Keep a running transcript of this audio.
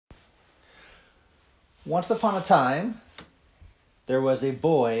Once upon a time, there was a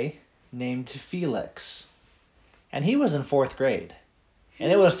boy named Felix, and he was in 4th grade. And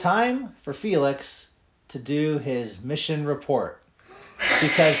it was time for Felix to do his mission report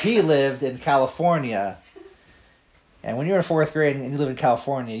because he lived in California. And when you're in 4th grade and you live in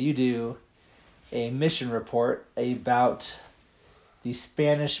California, you do a mission report about the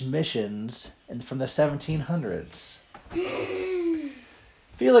Spanish missions from the 1700s.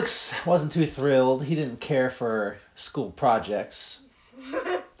 Felix wasn't too thrilled. He didn't care for school projects,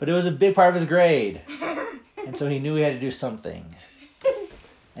 but it was a big part of his grade, and so he knew he had to do something.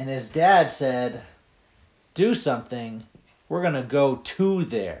 And his dad said, do something. We're going to go to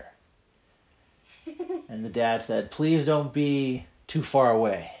there. And the dad said, please don't be too far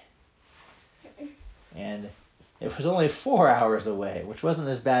away. And it was only 4 hours away, which wasn't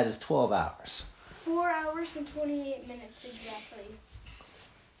as bad as 12 hours. 4 hours and 28 minutes exactly.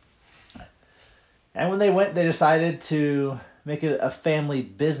 And when they went, they decided to make it a family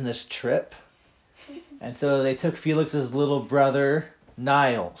business trip. And so they took Felix's little brother,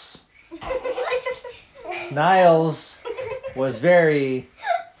 Niles. Niles was very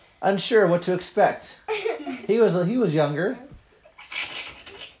unsure what to expect. He was younger.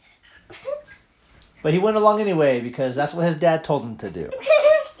 But he went along anyway because that's what his dad told him to do.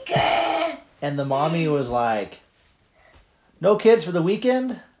 And the mommy was like, no kids for the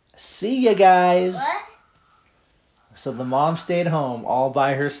weekend? See ya, guys. What? So the mom stayed home all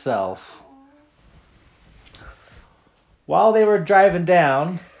by herself. While they were driving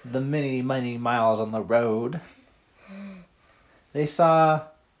down the many miles on the road, they saw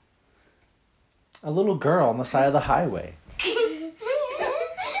a little girl on the side of the highway.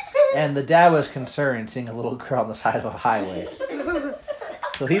 And the dad was concerned seeing a little girl on the side of a highway.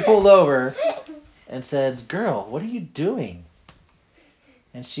 So he pulled over and said, girl, what are you doing?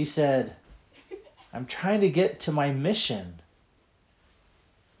 And she said, I'm trying to get to my mission.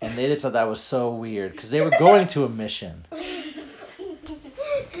 And they just thought that was so weird because they were going to a mission.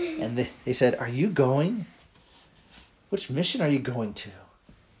 And they said, are you going? Which mission are you going to?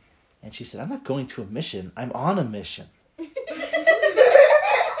 And she said, I'm not going to a mission. I'm on a mission.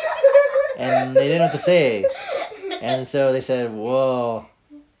 And they didn't know what to say. And so they said, whoa,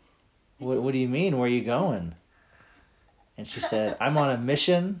 what do you mean? Where are you going? And she said, I'm on a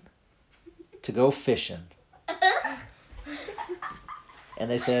mission to go fishing.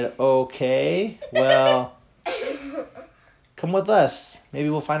 And they said, okay, well, come with us. Maybe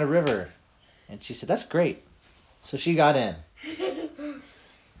we'll find a river. And she said, that's great. So she got in.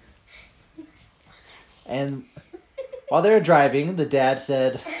 And while they were driving, the dad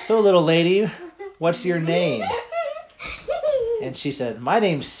said, so little lady, what's your name? And she said, my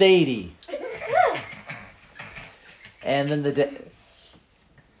name's Sadie. And then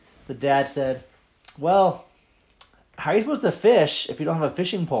the dad said, well, how are you supposed to fish if you don't have a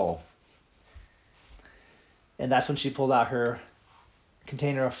fishing pole? And that's when she pulled out her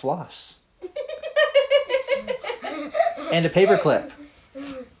container of floss. And a paper clip.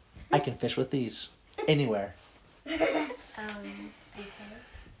 I can fish with these anywhere. Okay.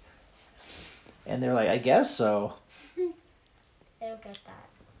 And they're like, I guess so. I don't get that.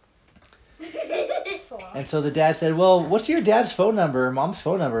 And so the dad said, well, what's your dad's phone number or mom's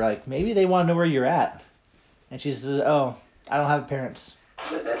phone number? Like, maybe they want to know where you're at. And she says, oh, I don't have parents.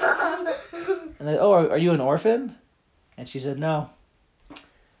 And they, oh, are you an orphan? And she said, no.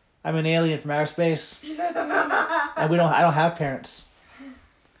 I'm an alien from outer space. And I don't have parents.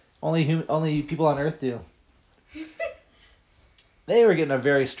 Only people on Earth do. They were getting a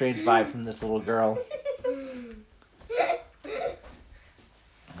very strange vibe from this little girl.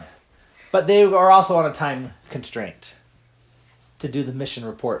 But they are also on a time constraint to do the mission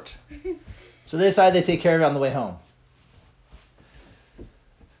report. So they decided they'd take care of it on the way home.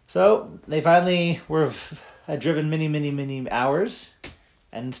 So they finally had driven many hours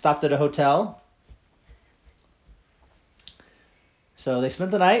and stopped at a hotel. So they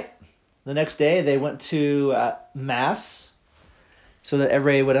spent the night. The next day they went to Mass so that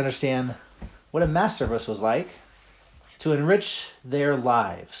everybody would understand what a Mass service was like to enrich their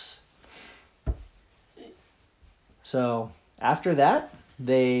lives. So after that,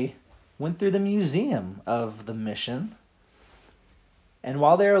 they went through the museum of the mission. And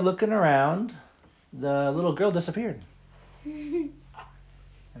while they were looking around, the little girl disappeared. And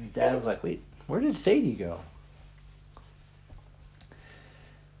Dad was like, wait, where did Sadie go?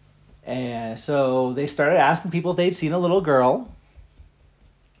 And so they started asking people if they'd seen a little girl.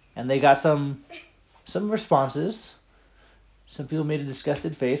 And they got some responses. Some people made a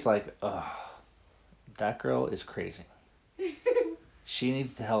disgusted face like, oh, that girl is crazy. She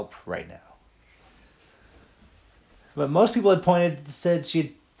needs the help right now. But most people had said she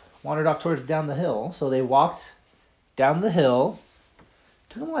had wandered off towards down the hill. So they walked down the hill.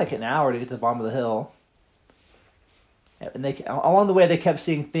 Took them like an hour to get to the bottom of the hill. And along the way they kept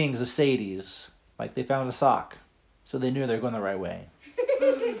seeing things of Sadie's. Like they found a sock. So they knew they were going the right way.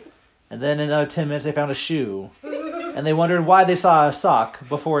 And then in another 10 minutes they found a shoe. And they wondered why they saw a sock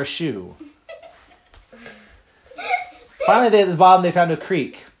before a shoe. Finally, at the bottom, they found a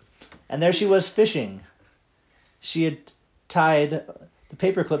creek. And there she was fishing. She had tied the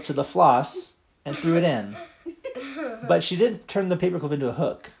paperclip to the floss and threw it in. But she didn't turn the paperclip into a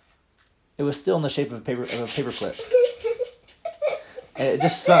hook. It was still in the shape of a paperclip. And it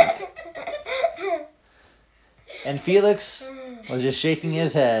just sunk. And Felix was just shaking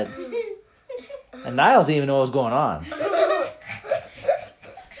his head. And Niles didn't even know what was going on.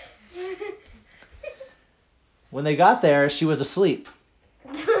 When they got there, she was asleep,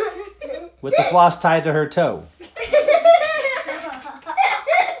 with the floss tied to her toe.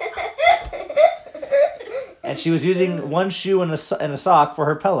 And she was using one shoe and a sock for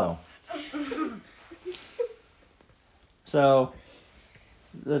her pillow. So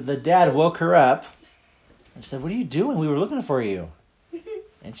the dad woke her up and said, "What are you doing? We were looking for you."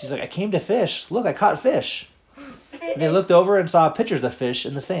 And she's like, "I came to fish. Look, I caught fish." And they looked over and saw pictures of fish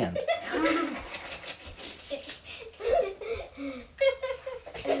in the sand.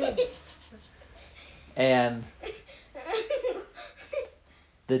 And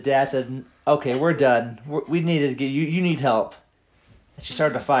the dad said, "Okay, we're done. We need to get you. You need help." And she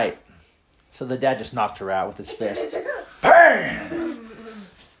started to fight. So the dad just knocked her out with his fist.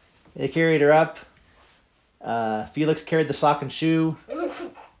 They carried her up. Felix carried the sock and shoe.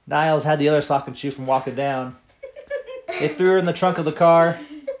 Niles had the other sock and shoe from walking down. They threw her in the trunk of the car.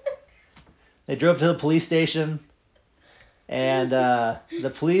 They drove to the police station. And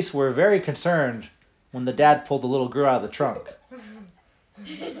the police were very concerned when the dad pulled the little girl out of the trunk.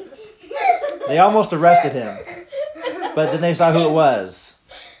 They almost arrested him. But then they saw who it was.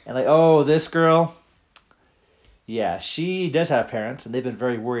 And like, oh, this girl? Yeah, she does have parents, and they've been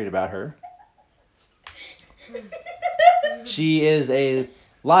very worried about her. She is a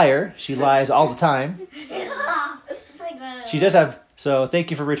liar. She lies all the time. She does have... So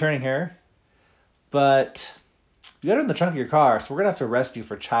thank you for returning her. But you got her in the trunk of your car, so we're going to have to arrest you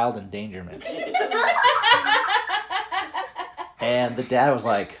for child endangerment. And the dad was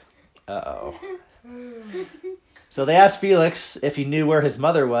like, uh-oh. So they asked Felix if he knew where his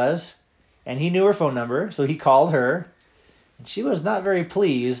mother was, and he knew her phone number, so he called her. And she was not very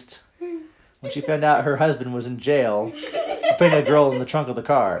pleased when she found out her husband was in jail for putting a girl in the trunk of the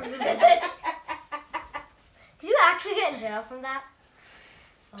car. Did you actually get in jail from that?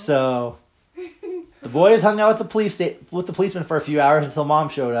 So the boys hung out with the policeman for a few hours until Mom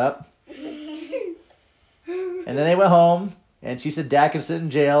showed up. And then they went home, and she said Dad can sit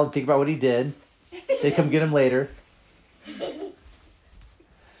in jail and think about what he did. They come get him later.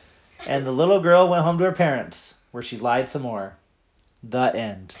 And the little girl went home to her parents, where she lied some more. The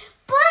end.